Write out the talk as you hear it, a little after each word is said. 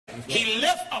He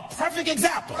left a perfect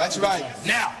example. That's right.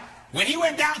 Now, when he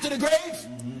went down to the grave,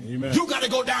 you got to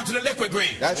go down to the liquid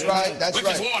grave. That's right. That's which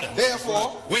right. is water. Therefore,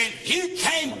 when he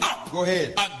came up, go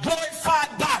ahead. A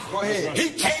glorified body. Go ahead. He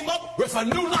came up with a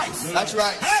new life. That's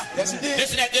right. Huh? Yes, he did.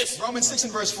 Listen at this. Romans 6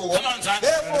 and verse 4. Come on, son.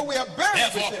 Therefore, we are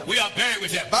buried with him. We are buried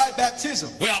with him. By baptism.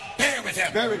 We are buried with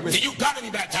him. Buried with him. You got to be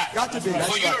baptized. Got to be. That's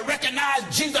For you to recognize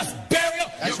Jesus' burial,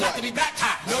 you got to be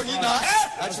baptized. No, you're not.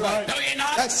 That's right. No, you're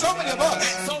not. That's so many of us.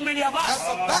 That's so many of us.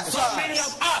 So many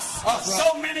of us.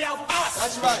 So many of us.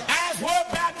 That's right. As we're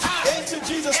baptized into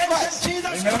Jesus Christ.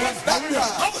 Jesus Christ.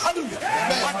 Baptized. Hallelujah.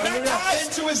 Baptized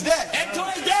into his death. Into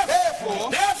his death.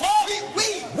 Therefore,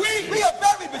 we are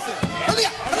buried with him.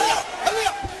 Hallelujah.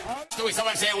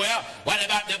 Someone say, well, what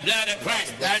about the blood of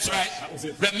Christ? That's right.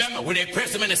 Remember, when they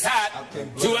pressed him in the side,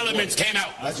 two elements came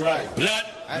out. That's right. Blood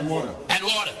and water. And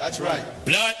water. That's right.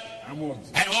 Blood and water.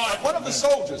 One of the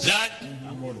soldiers. Blood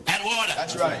and water.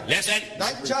 That's right. Listen.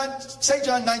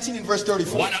 John 19 and verse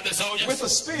 34. One of the soldiers. With a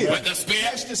spear.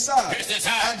 Pierced his side.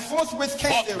 And forthwith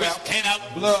came out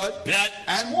blood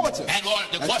and water. And water.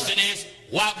 The question is,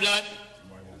 why blood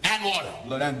and water?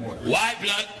 Blood and water. Why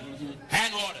blood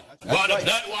and water? Well, the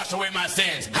blood washed away my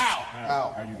sins. How?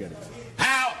 How you get it?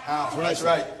 How? That's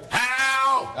right.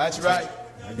 How? That's right.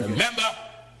 Remember,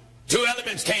 two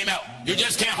elements came out. You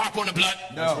just can't harp on the blood.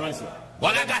 No.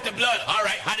 Well, I got the blood. All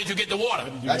right. How did you get the water?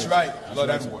 That's right. Blood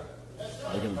and water.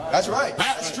 That's right.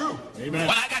 Huh? That's true. Amen.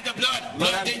 Well, I got the blood.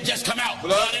 Blood didn't just come out.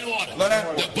 Blood and water. Blood and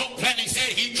water. The book plainly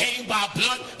said he came by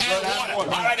blood and water. All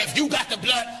right. If you got the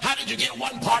blood, how did you get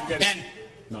one part and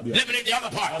eliminate the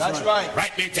other part? That's right.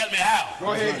 Right, man. Tell me how.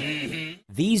 Go ahead.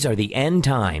 These are the end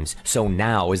times, so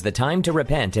now is the time to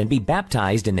repent and be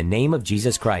baptized in the name of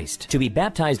Jesus Christ. To be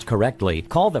baptized correctly,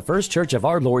 call the First Church of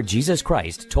our Lord Jesus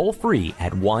Christ toll-free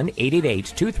at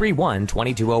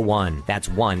 1-888-231-2201. That's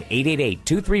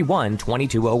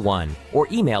 1-888-231-2201. Or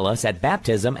email us at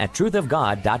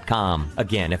baptism@truthofgod.com.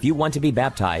 Again, if you want to be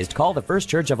baptized, call the First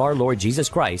Church of our Lord Jesus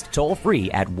Christ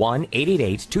toll-free at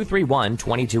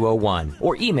 1-888-231-2201.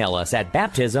 Or email us at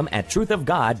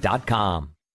baptism@truthofgod.com.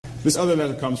 This other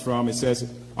letter comes from, it says,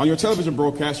 on your television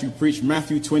broadcast, you preach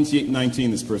Matthew 28:19,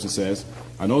 this person says,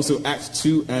 and also Acts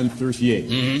 2 and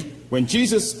 38. When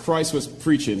Jesus Christ was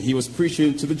preaching, he was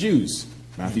preaching to the Jews.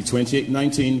 Matthew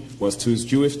 28:19 was to his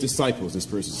Jewish disciples, this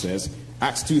person says.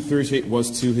 Acts 2:38 was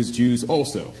to his Jews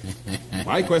also.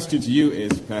 My question to you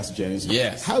is, Pastor Jennings,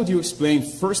 how do you explain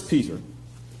 1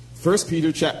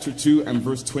 Peter chapter 2 and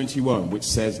verse 21, which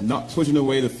says, not putting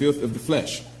away the filth of the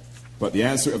flesh, but the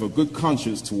answer of a good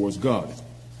conscience towards God?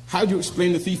 How do you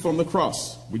explain the thief on the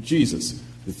cross with Jesus?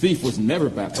 The thief was never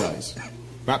baptized.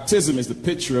 Baptism is the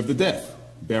picture of the death,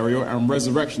 burial, and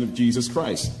resurrection of Jesus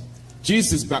Christ.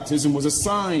 Jesus' baptism was a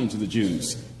sign to the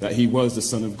Jews that he was the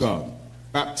Son of God.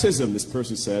 Baptism, this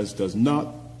person says, does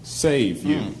not save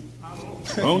you.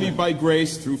 Only by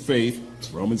grace through faith,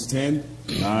 Romans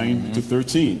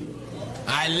 10:9-13.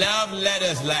 I love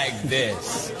letters like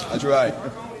this. That's right.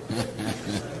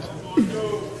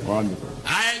 Wonderful.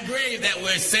 I agree that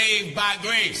we're saved by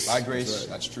grace. By grace,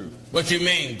 that's true. What you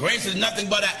mean? Grace is nothing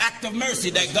but an act of mercy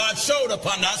that God showed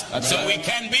upon us we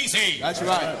can be saved. That's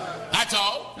right. That's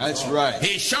all. That's right.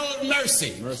 He showed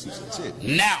mercy. That's it.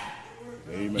 Now,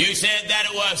 Amen. You said that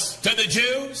it was to the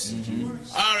Jews?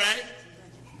 All right.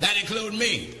 That includes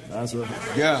me. That's right.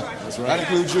 Yeah, that's right. That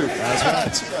includes you. That's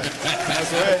right.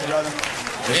 That's right, brother.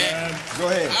 Yeah. Go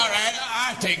ahead. All right,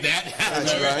 I'll take that.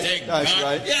 That's right. That's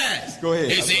right. Yes. Go ahead.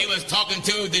 You see, he was talking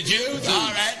to the Jews. All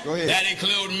right. Go ahead. That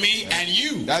includes me and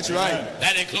you. That's right.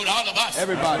 That includes all of us.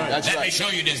 Everybody. That's right. Let me show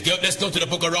you this. Let's go to the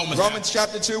book of Romans. Romans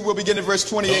chapter 2, we'll begin at verse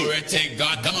 28. Glory to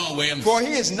God. Come on, William. For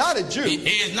he is not a Jew.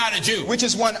 He is not a Jew. Which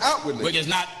is one outwardly. Which is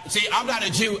not. See, I'm not a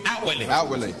Jew outwardly.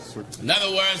 Outwardly. In other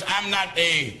words, I'm not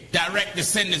a direct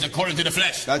descendant according to the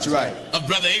flesh. That's right. Of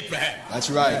brother Abraham.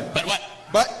 That's right. But what?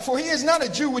 But for he is not a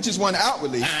Jew which is one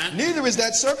outwardly, neither is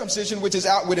that circumcision which is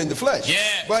outward in the flesh.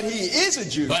 Yeah. But he is a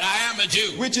Jew. But I am a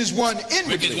Jew. Which is one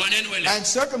inwardly. Which is one inwardly. And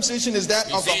circumcision is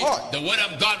that of the heart. The word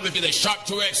of God, which is a sharp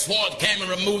two-edged sword, came and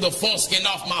removed the foreskin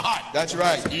off my heart. That's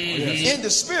right. In the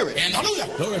spirit. And hallelujah.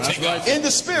 Glory to God. In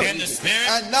the spirit. In the spirit.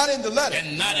 And not in the letter.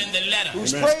 And not in the letter.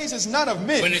 Whose praise is not of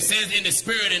men. When it says in the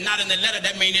spirit and not in the letter,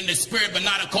 that means in the spirit, but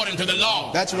not according to the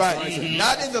law. That's right.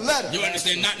 Not in the letter. You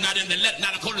understand? Not in the letter,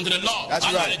 not according to the law. That's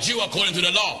I'm right. not a Jew according to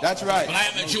the law. That's right. But I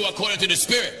am a Jew according to the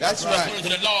Spirit. That's right. According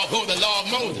to the law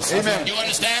of Moses. Amen. You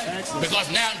understand?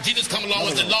 Because now Jesus come along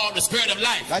with the law of the Spirit of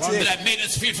life. That's it. That made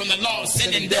us free from the law of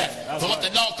sin and death. For what the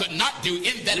law could not do,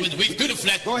 in that it was weak through the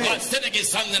flesh, God sinned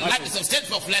against Son in the likeness of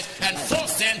sinful flesh, and for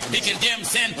sin, he condemned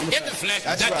sin in the flesh,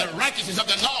 that the righteousness of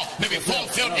the law may be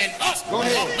fulfilled in us. Go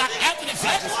ahead. Not after the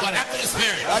flesh, but after the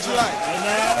Spirit. That's right.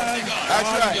 That's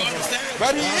right. You understand?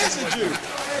 But he is a Jew.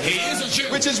 He is a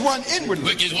Jew. Which is one inwardly.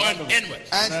 Which is one inward.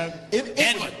 And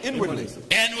inwardly.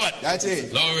 Inward. That's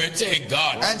it. Glory to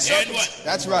God. And inward.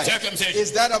 That's right. Circumcision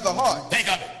is that of the heart. Think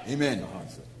of it. Amen.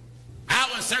 I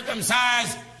was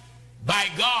circumcised by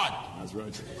God. That's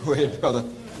right. Go ahead, brother.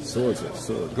 Sword.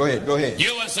 Go ahead.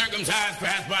 You were circumcised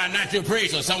perhaps by a natural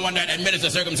priest or someone that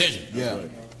administers circumcision. Yeah.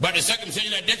 But the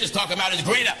circumcision that this is talking about is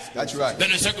greater. That's right.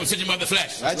 Than the circumcision of the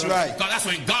flesh. That's right. Because that's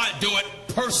when God do it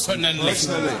personally.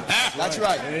 That's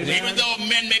right. Even though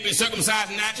men may be circumcised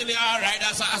naturally, all right,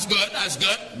 that's good.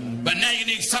 But now you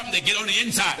need something to get on the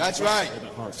inside. That's right.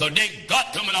 So then God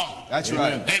come along. That's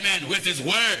right. Amen. With his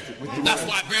word. That's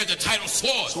why it bears the title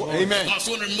sword. Amen. Because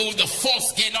soon remove the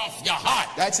foreskin off your heart.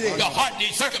 That's it. Your heart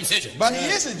needs circumcision. But he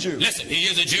is a Jew. Listen, he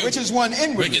is a Jew. Which is one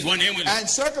inwardly. And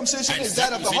circumcision is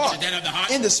that of the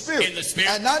heart. In the spirit.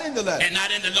 And not in the letter. And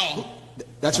not in the law.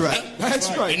 That's right. That's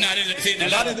right. And not in the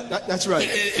letter. That's right.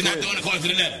 And not doing according to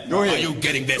the letter. Go ahead. Are you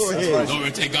getting this? Go ahead.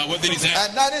 Glory to God. What did he say?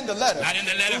 And not in the letter. Not in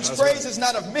the letter. Whose praise is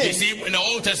not of men. You see, in the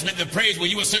Old Testament, the praise, when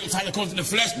you were circumcised according to the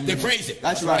flesh, they praised it.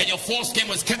 That's right. And your foreskin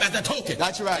was kept as a token.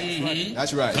 That's right.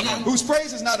 That's right. Come on. Whose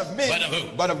praise is not of men, but of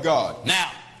who? But of God.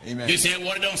 Now, amen. You said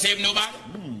water don't save nobody?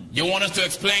 You want us to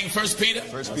explain 1 Peter?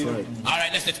 1 Peter. All right,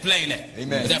 let's explain that.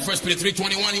 Amen. Is that 1 Peter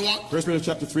 3:21 you want? 1 Peter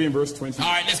chapter 3 and verse 20. All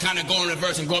right, let's kind of go in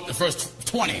reverse and go up to verse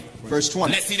 20. Verse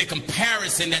 20. Let's see the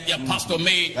comparison that the apostle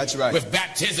made with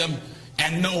baptism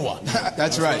and Noah.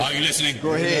 That's right. Are you listening?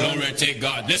 Go ahead. Glory to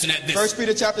God. Listen at this. 1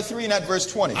 Peter chapter 3 and at verse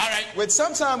 20. All right. With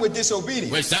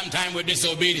disobedience.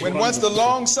 When once the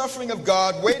long suffering of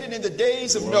God waited in the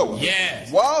days of Noah. Yes.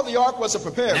 While the ark was a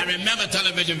preparing. Now remember,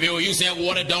 television viewer, you said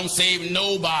water don't save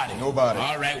nobody. Nobody.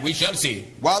 All right, we shall see.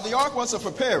 While the ark was a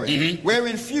preparing,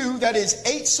 wherein few, that is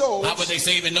 8 souls. How were they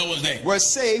saved in Noah's day? Were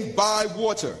saved by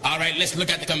water. All right, let's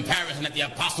look at the comparison that the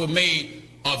apostle made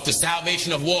of the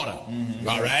salvation of water.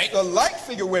 All right. The like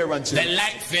figure whereunto. The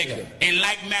like figure. In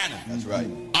like manner. That's right.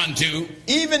 Unto.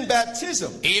 Even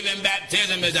baptism. Even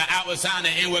baptism is the outward sign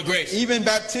of inward grace. Even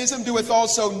baptism doeth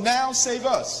also now save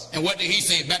us. And what did he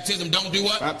say? Baptism don't do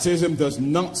what? Baptism does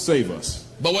not save us.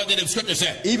 But what did the scripture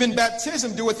say? Even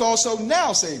baptism doeth also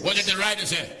now save us. What did the writer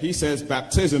say? He says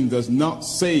baptism does not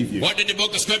save you. What did the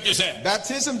book of scripture say?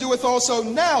 Baptism doeth also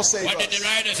now save us. What did the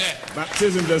writer say?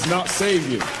 Baptism does not save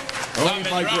you. Only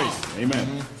by grace.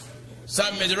 Amen.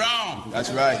 Something is wrong.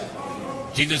 That's right.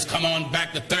 Jesus come on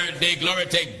back the third day, glory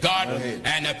to God,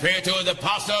 and appeared to his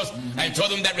apostles and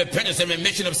told them that repentance and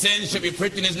remission of sins should be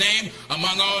preached in his name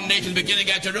among all nations beginning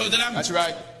at Jerusalem. That's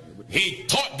right. He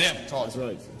taught them. That's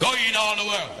right. Go ye into all the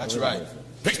world. That's right.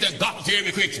 Preach the gospel to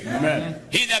every creature. Amen.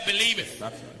 He that believeth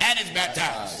and is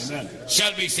baptized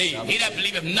shall be saved. He that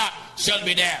believeth not shall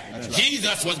be damned. Right.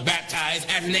 Jesus was baptized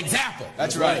as an example.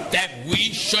 That's right. That we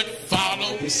should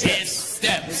follow his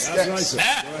steps. That's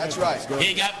right. That's right.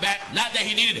 He got back. Not that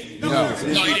he needed it. No,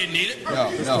 he didn't need it.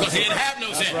 No. Because he didn't have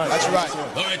no sin. That's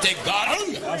right. Glory to God.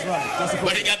 That's right.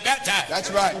 But he got baptized. That's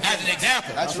right. As an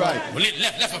example. That's right. Well, it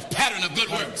left a pattern of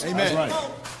good works. Amen. That's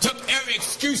right. Took every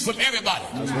excuse from everybody.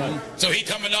 That's right. So he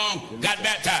come along, got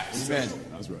baptized. Amen.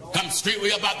 That's right. Come straightway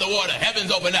up out the water.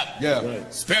 Heavens open up. Yeah.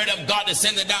 Right. Spirit of God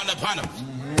descended down upon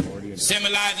him.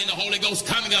 Symbolizing the Holy Ghost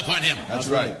coming upon him. That's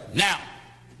right. Now,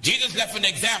 Jesus left an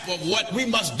example of what we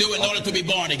must do in order to be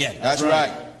born again. That's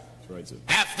right. That's right, sir.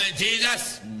 After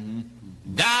Jesus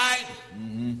died,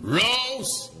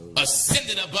 rose,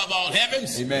 ascended above all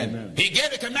heavens. Amen. He gave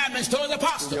the commandments to his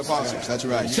apostles. The apostles, that's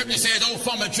right. Scripture says, O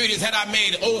former treatise had I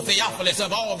made, O Theophilus,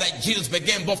 of all that Jesus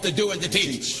began both to do and to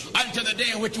teach. Unto the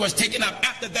day in which was taken up.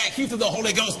 After that, he through the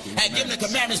Holy Ghost had given the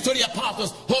commandments to the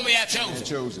apostles whom he had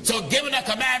chosen. So giving the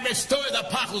commandments to the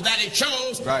apostles that he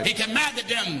chose, he commanded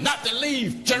them not to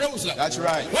leave Jerusalem. That's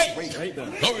right. Wait.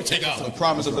 Glory to God. The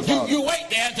promise of the Father. You wait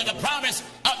there until the promise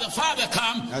of the Father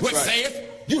come, which saith,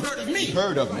 you heard of me.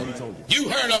 Heard of me. You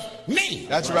heard of me.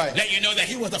 That's right. Let you know that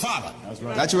he was the Father. That's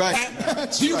right. That's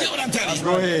right. Do you get what I'm telling you?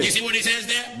 Go ahead. You see what he says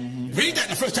there? Read that in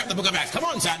the first chapter of the book of Acts. Come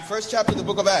on, son. First chapter of the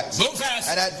book of Acts. Go fast.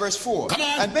 And at verse 4. Come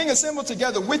on. And being assembled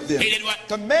together with them. He did what?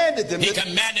 Commanded them. He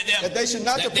commanded them that they should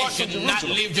not depart from Jerusalem. Not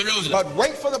leave Jerusalem. But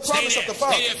wait for the promise of the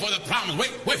Father. Stay there for the promise.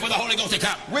 Wait for the Holy Ghost to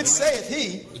come. Which saith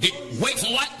he. Wait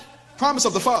for what? Promise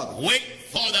of the Father. Wait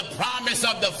for the promise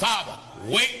of the Father.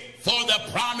 Wait for the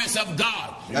promise of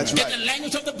God. That's Get right. the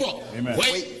language of the book. Amen.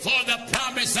 Wait for the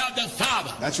promise of the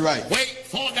Father. That's right. Wait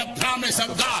for the promise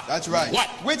of God. That's right. What?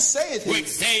 Which saith he? Which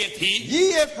saith he?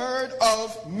 Ye have heard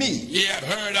of me. Ye have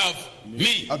heard of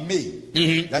me. Of me.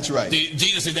 Mhm. That's right.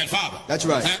 Jesus is that Father. That's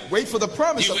right. Huh? Wait for the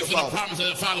promise You of wait the for the Father. promise of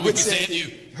the Father, Which which saith said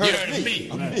you heard heard of me.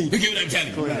 of me. You get what I'm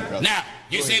telling you? ahead, brother. Now,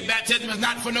 you say baptism is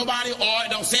not for nobody or it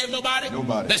don't save nobody?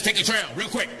 Nobody. Let's take a trail real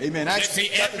quick. Amen. Let's Acts see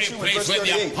chapter every 2 and place verse where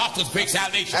the 38. apostles preach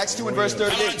salvation. Acts 2 and verse Come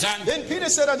on, 38. son. Then Peter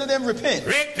said unto them, repent.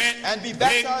 Repent. And be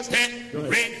baptized.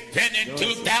 Repent in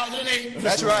 2008.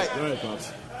 That's right. Go ahead,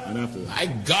 Pops. And after that. My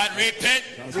God, repent.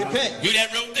 Repent. You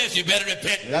that wrote this, you better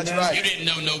repent. That's right. You didn't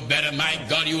know no better. My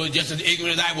God, you were just as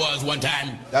ignorant as I was one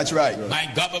time. That's right. My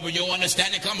God, but when your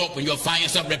understanding come open, you'll find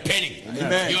yourself repenting.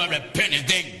 Amen. You're repenting.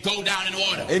 Then go down in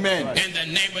water. Amen. In the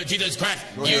name of Jesus Christ.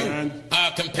 Go You ahead.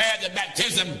 compare the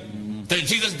baptism to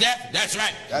Jesus' death. That's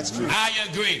right. That's true. I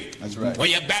agree. That's right. When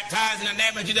you're baptized in the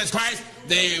name of Jesus Christ,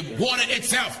 the water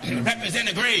itself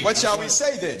represents the grave. What shall we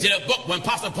say then? To the book, when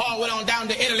Apostle Paul went on down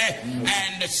to Italy,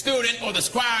 and the student or the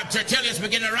scribe Tertullius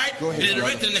began to write, Go ahead, it is brother.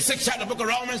 written in the 6th chapter of the book of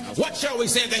Romans, what shall we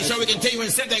say then? Shall we continue in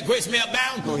sin that grace may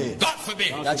abound? Go ahead. God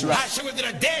forbid. That's right. How shall we that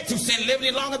are dead to sin live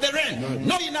any longer therein?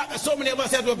 Know ye not that so many of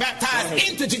us as were baptized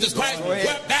into Jesus Christ Go ahead.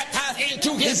 were baptized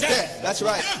into his His death. death. That's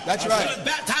right. Yeah. That's right. It was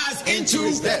baptized Into into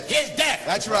his death. his death.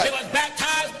 That's right. It was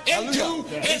baptized into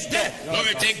Hallelujah. his death.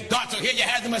 Glory to God. So here you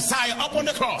have the Messiah up on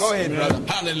the cross. Go ahead, brother.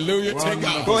 Hallelujah to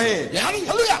God. Go ahead. Yeah,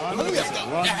 hallelujah. Hallelujah.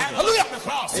 You have hallelujah on the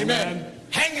cross. Amen.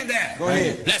 Hanging there. Go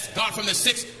ahead. Bless God from the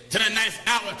 6th to the 9th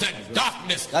hour to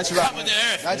darkness. That's right. Cover the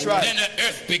earth. That's right. Then the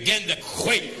earth began to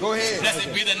quake. Go ahead.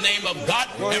 Blessed be the name of God.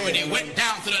 Go and when ahead. he went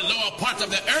down to the lower parts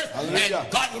of the earth, Hallelujah.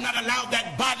 and God will not allow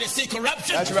that body to see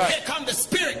corruption. That's right. Here come the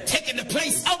Spirit taking the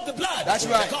place of the blood. That's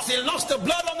right. Because he lost the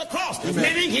blood on the cross.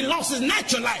 Amen. Meaning he lost his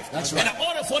natural life. That's right. And in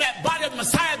order for that body of the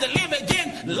Messiah to live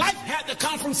again, life had to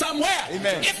come from somewhere.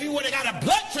 Amen. If he would have got a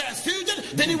blood transfusion,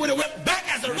 then he would have went back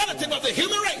as a relative of the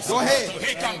human race. Go ahead. So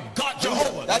here come God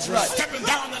Jehovah. That's right. Stepping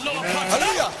down the lower parts.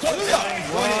 Hallelujah. Hallelujah.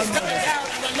 Go ahead. Stepping down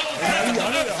in the lower parts of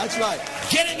the earth. That's right.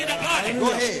 Getting in the body.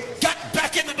 Go ahead. Got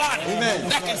back in the body. Amen.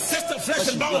 That consists of flesh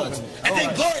and blood. bones. All And then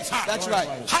right. glorified. That's right.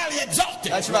 Highly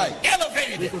exalted. That's right.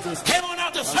 Elevated. Came on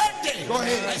out the third day. Go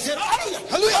ahead. And said, hallelujah.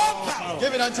 Hallelujah. All power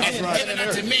Give it unto me and in heaven given and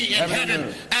unto earth. me in heaven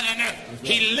and on earth.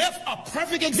 He left a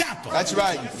perfect example. That's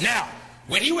right. Now,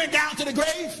 when he went down to the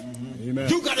grave,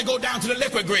 you got to go down to the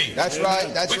liquid grave. That's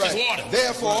right. That's Which is right. water.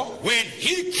 Therefore, When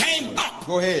he came up,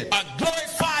 Go ahead. a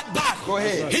glorified body. Go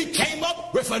ahead. He came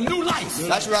up with a new life.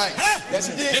 that's right. Huh? Yes,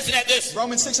 he did. Listen at this.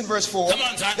 Romans 6 and verse 4. Come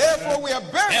on, son. Therefore, we are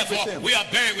buried with Therefore, him we are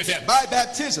buried with him. by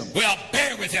baptism. We are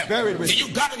buried with him. Buried with so him.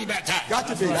 you got to be baptized. Got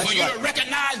to be, that's For you right. to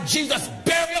recognize Jesus'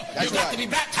 burial, That's you got right. to be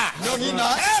baptized. No, he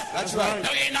not. Huh? That's right. No,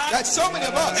 he not. That's so many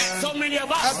of us. And so many of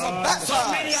us. As were baptized.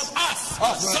 So many of us.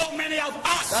 Us. So many of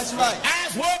us. That's right.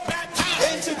 As were baptized.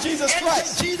 Into Jesus Into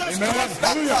Christ. Jesus Amen. Christ.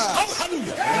 Baptized. Oh,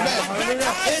 hallelujah. Amen.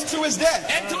 Baptized Into his death.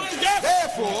 into his death.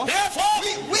 Therefore,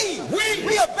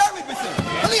 we are buried with him.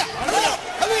 Hallelujah.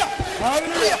 Hallelujah.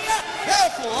 Hallelujah.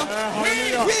 Therefore,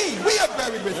 we are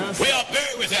buried with him We are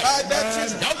buried with him. by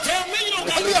baptism. Don't tell me you don't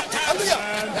got to be Hallelujah.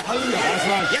 baptized. Hallelujah.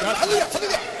 Hallelujah.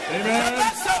 Hallelujah.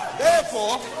 Hallelujah.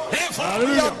 Therefore,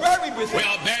 we are buried with We him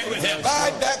are buried with him.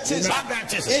 by baptism By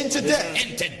baptism. into death.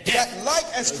 Into That death. like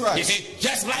as You Christ see,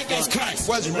 just like as Christ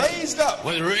was raised up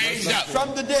was raised up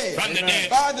from the dead from the dead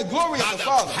by the glory by of the the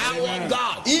Father, power of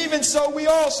God. even so we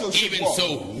also should Even walk.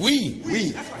 so, we,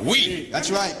 That's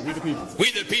right. we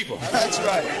the people, That's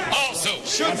right. also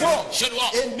Should walk should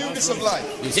walk. in newness of life.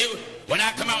 You see, when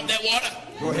I come out that water,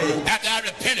 Go ahead. after I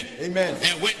repented Amen.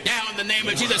 and went down in the name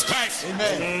of Jesus Christ,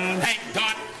 Amen. thank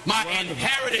God, my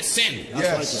inherited sin,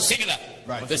 Yes. singular,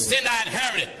 Right. the sin I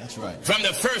inherited That's right. from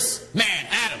the first man,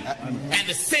 Adam, and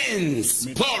the sins,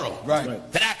 plural,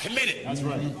 Right. that I committed,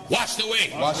 washed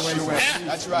away. Washed away. Huh?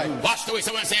 That's right. Washed away.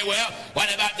 Someone say, well,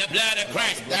 what about the blood of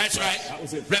Christ? That's right.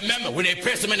 Remember, when they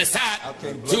pierced him in the side,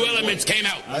 Okay, blood two and elements came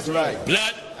out. That's right.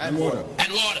 Blood And water.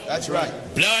 and water. That's right.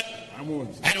 Blood and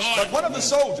water. But one of the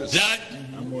soldiers. Blood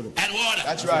and water.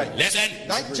 That's right. Listen.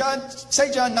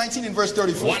 John 19 and verse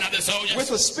 34. One of the soldiers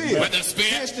With a spear. With a spear.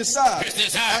 Pierced his side. Pierced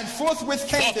his side. And forthwith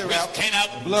came there out came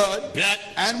out blood blood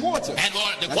and water. and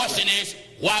water. The That's question is,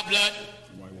 why blood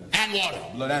and water?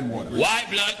 Blood and water. Why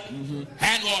blood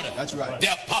and water? That's right.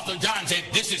 The Apostle John said,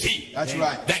 this is he. That's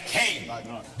right. That came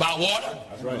by water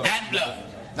and blood.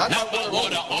 Not Not by by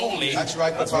water water only. That's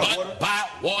right, but by water by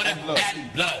water and blood.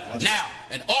 and blood. Now,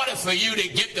 in order for you to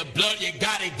get the blood, you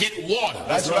got to get water.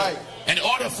 That's right. In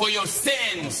order for your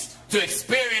sins to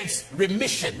experience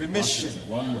remission. Remission.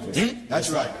 That's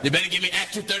right. You better give me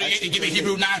Acts 2:38 and give me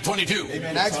Hebrews 9:22.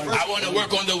 Amen. I want to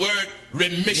work on the word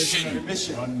remission.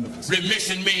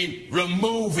 Remission means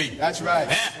removing. That's right.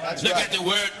 That's Look right. at the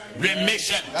word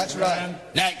remission. That's right.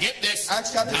 Now get this.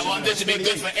 I want this to be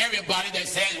good for everybody that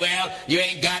says, well, you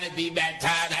ain't got to be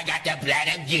baptized. I got the blood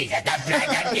of Jesus. The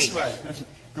blood of Jesus. That's right.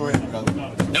 Go ahead, brother.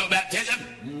 No baptism.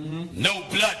 No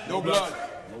blood. No blood.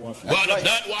 Well, the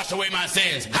blood washed away my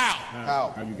sins. How?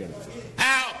 How? How you get it?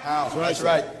 How? That's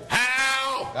right.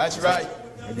 How? That's right.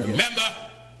 Remember,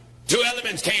 two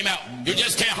elements came out. You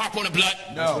just can't harp on the blood.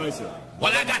 No.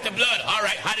 Well, I got the blood. All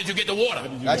right. How did you get the water?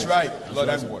 That's right. Blood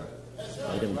and water.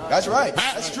 That's right.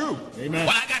 Huh? That's true. Amen.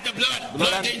 Well, I got the blood.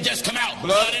 Blood didn't just come out.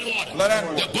 Blood and water. Blood and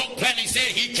water. The book plainly said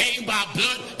he came by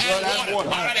blood and water.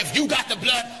 All right. If you got the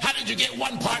blood, how did you get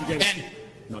one part and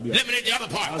eliminate the other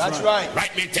part? That's right.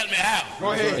 Write me and tell me how.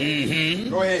 Go ahead.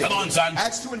 Go ahead. Come on, son.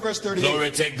 Acts 2 and verse 38.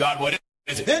 Glory to God. What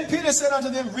is it? Then Peter said unto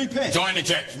them, repent. Join the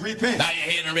church. Repent. Bow your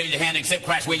head and raise your hand, accept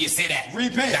Christ where you sit at.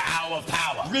 Repent. The hour of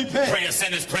power. Repent. Pray a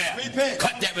sinner's prayer. Repent.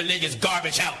 Cut that religious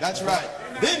garbage out. That's right.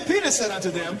 Then Peter said unto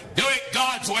them, Do it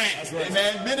God's way.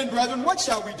 amen, men and brethren, what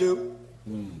shall we do?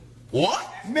 What?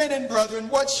 Men and brethren,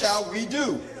 what shall we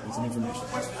do? Some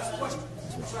information.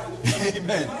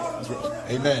 Amen.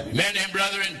 Amen. Men and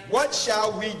brethren. What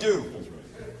shall we do?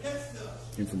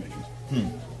 Information.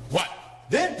 What?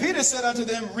 Then Peter said unto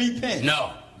them, repent.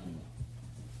 No.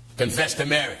 Confess to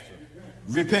Mary.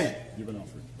 Repent. Give an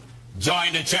offering.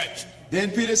 Join the church.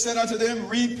 Then Peter said unto them,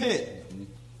 repent.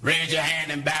 Raise your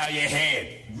hand and bow your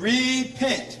head.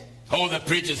 Repent. Hold the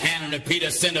preacher's hand and repeat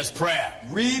a sinner's prayer.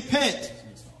 Repent.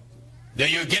 Do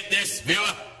you get this, viewer?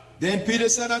 Then Peter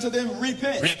said unto them,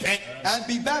 repent. Repent. And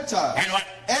be baptized. And what?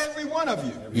 Every one of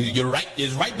you. You're right.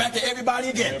 It's right back to everybody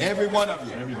again. Every one of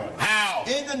you. How?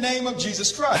 In the name of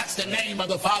Jesus Christ. That's the name of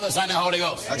the Father, Son, and Holy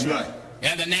Ghost. That's right.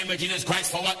 In the name of Jesus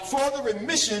Christ for what? For the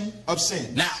remission of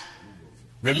sin. Now,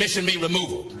 remission means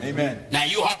removal. Amen. Now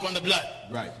you harp on the blood.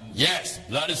 Right. Yes,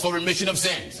 blood is for remission of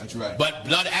sins. That's right. But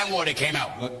blood and water came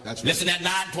out. That's right. Listen at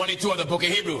 9:22 of the book of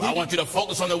Hebrews. I want you to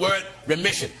focus on the word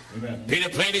remission. Amen. Peter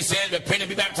plainly says, repent and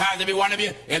be baptized, every one of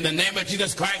you, in the name of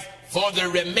Jesus Christ for the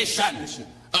remission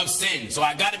of sin. So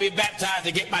I got to be baptized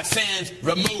to get my sins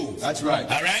removed. That's right.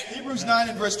 All right? Hebrews 9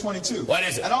 and verse 22. What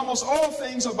is it? And almost all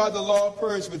things are by the law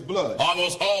purged with blood.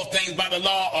 Almost all things by the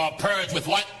law are purged with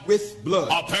what? With blood.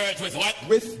 Are purged with what?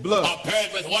 With blood. Are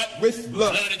purged with what? With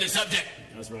blood. Blood is the subject.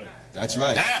 That's right. That's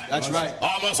right. Yeah. That's right.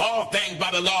 Almost all things by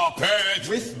the law are purged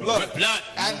With blood. With blood.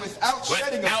 And without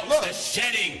shedding Without of blood. the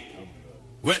shedding.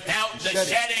 Without the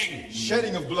shedding.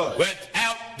 Shedding of blood.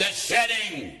 Without the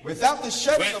shedding. Without the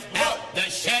shedding of blood. Without the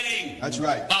shedding. That's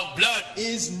right. Of blood.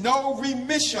 Is no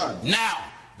remission. Now,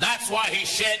 that's why he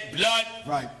shed blood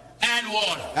Right. and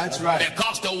water. That's right.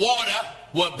 Because the water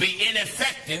would be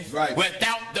ineffective Right.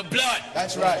 without the blood.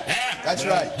 That's right. Yeah? That's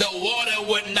right. The water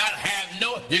would not have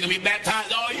no, you can be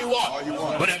baptized all you want. All you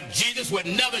want. But if Jesus would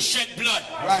never shed blood,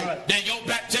 Right. then your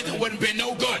baptism wouldn't be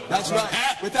no good. That's right.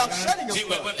 Huh? Without shedding of See,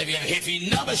 blood. if he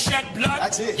never shed blood,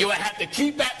 That's it. you would have to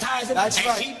keep baptizing That's and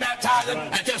right. keep baptizing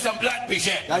until some blood be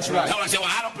shed. That's right. Someone say, well,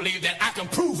 I don't believe that. I can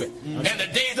prove it. In the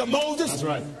days of Moses, That's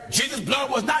right. Jesus' blood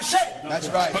was not shed. That's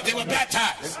right. But they were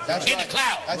baptized That's in right. the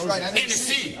cloud, That's right. And in the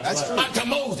sea, That's true. unto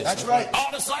Moses. That's right. All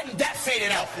of a sudden, that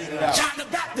faded out. out. John the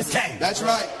Baptist came. That's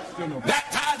right.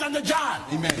 Baptized under John.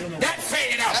 Amen. That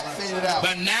faded out. That faded out.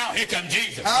 But now here comes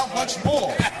Jesus. How much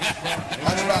more?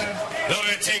 That's right.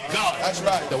 Glory to God. That's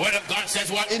right. The word of God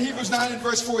says what? In Hebrews 9 and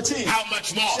verse 14. How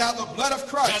much more Shall the blood of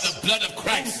Christ. shall the blood of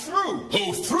Christ,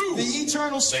 Who through the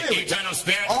eternal the Spirit. eternal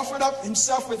Spirit, Offered up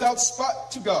himself without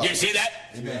spot to God. you see that?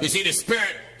 Amen. You see the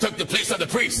Spirit took the place of the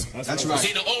priest. That's You right.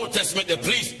 see, the Old Testament,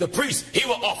 the priest, he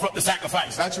will offer up the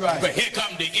sacrifice. That's right. But here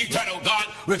comes the eternal God,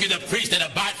 which is the priest that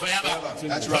abides forever.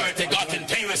 That's Glory right. to God,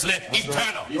 continuously,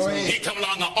 eternal. Go ahead. He come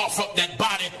along and offer up that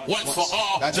body once for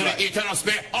all. That's to right. the eternal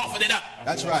Spirit, offered it up.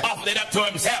 That's right. Offered it up to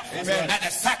himself. Amen. And a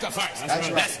sacrifice. That's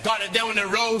right. That's God that when they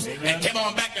rose and came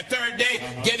on back the third day,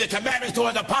 gave the commandments to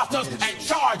his apostles and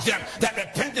charged them that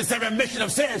repentance and remission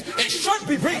of sins, it should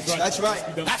be preached. That's right.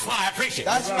 That's why I preach it.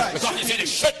 That's right. Because he said it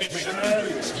should be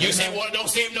preached. You say water don't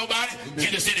save nobody?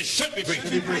 Jesus said it should be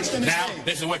preached. Now,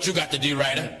 this is what you got to do,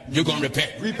 writer. You're going to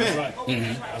repent. Repent.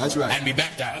 That's right. And be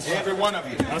baptized. Every one of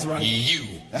you. That's right. You.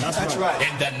 That's right.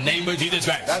 In the name of Jesus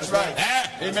Christ. That's right.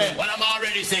 Amen. Well, I'm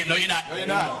already saved. No, you're not. No, you're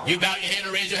not. You bow your head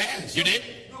and raise your hands. You did?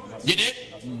 You did?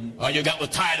 All you got was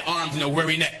tired arms and a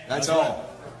weary neck. That's all.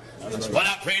 When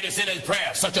I prayed the sinner's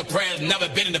prayer, such a prayer has never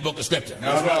been in the book of Scripture.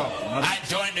 I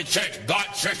joined the church.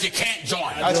 God's church you can't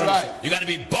join. That's right. You got to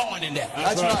be born in there.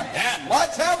 That's right. Yeah. Why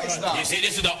tarry now? You see,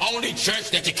 this is the only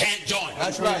church that you can't join.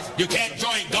 That's right. You can't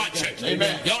join God's church.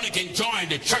 Amen. You only can join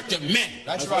the church of men.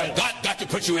 That's right. God got to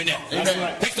put you in there.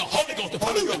 Amen. Takes the Holy Ghost to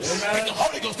put you in there. Takes the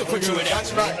Holy Ghost to put you in there.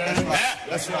 That's right. That's right. Yeah?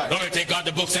 That's right. Glory to God.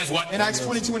 The book says what? In Acts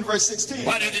 22 and verse 16.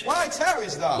 What is it? Why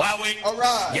tarriest thou? Why wait?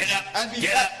 Arise. Get up. And be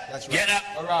Get baptized. up. That's right. Get up.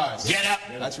 Arise. Get up.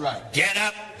 That's right. Get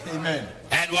up. Amen.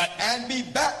 And what? And be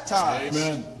baptized.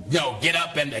 Amen. Yo, get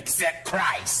up and accept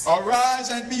Christ. Arise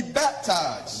and be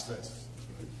baptized.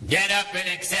 Get up and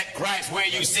accept Christ where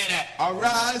you sit at.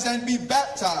 Arise and be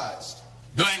baptized.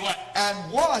 Doing what?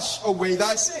 And wash away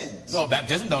thy sins. No,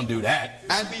 baptism don't do that.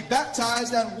 And be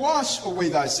baptized and wash away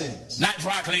thy sins. Not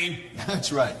dry clean.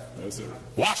 That's right. Yes, sir.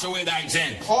 Wash away thy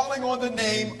sins. Calling on the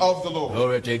name of the Lord.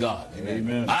 Glory to God.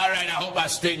 Amen. All right, I hope I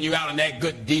straightened you out in that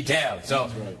good detail.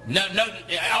 So,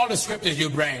 all the scriptures you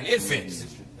bring, it fits.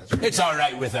 It's all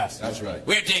right with us. That's right.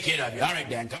 We'll take care of you. All right,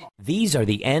 Dan, come on. These are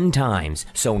the end times,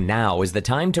 so now is the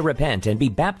time to repent and be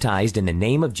baptized in the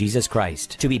name of Jesus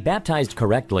Christ. To be baptized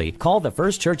correctly, call the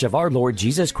First Church of our Lord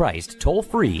Jesus Christ toll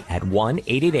free at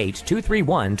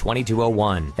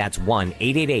 1-888-231-2201. That's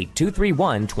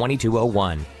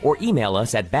 1-888-231-2201. Or email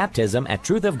us at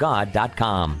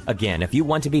baptism@truthofgod.com. Again, if you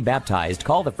want to be baptized,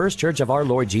 call the First Church of our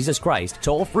Lord Jesus Christ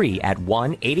toll free at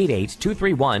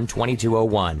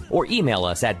 1-888-231-2201. Or email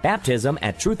us at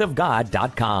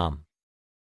baptism@truthofgod.com.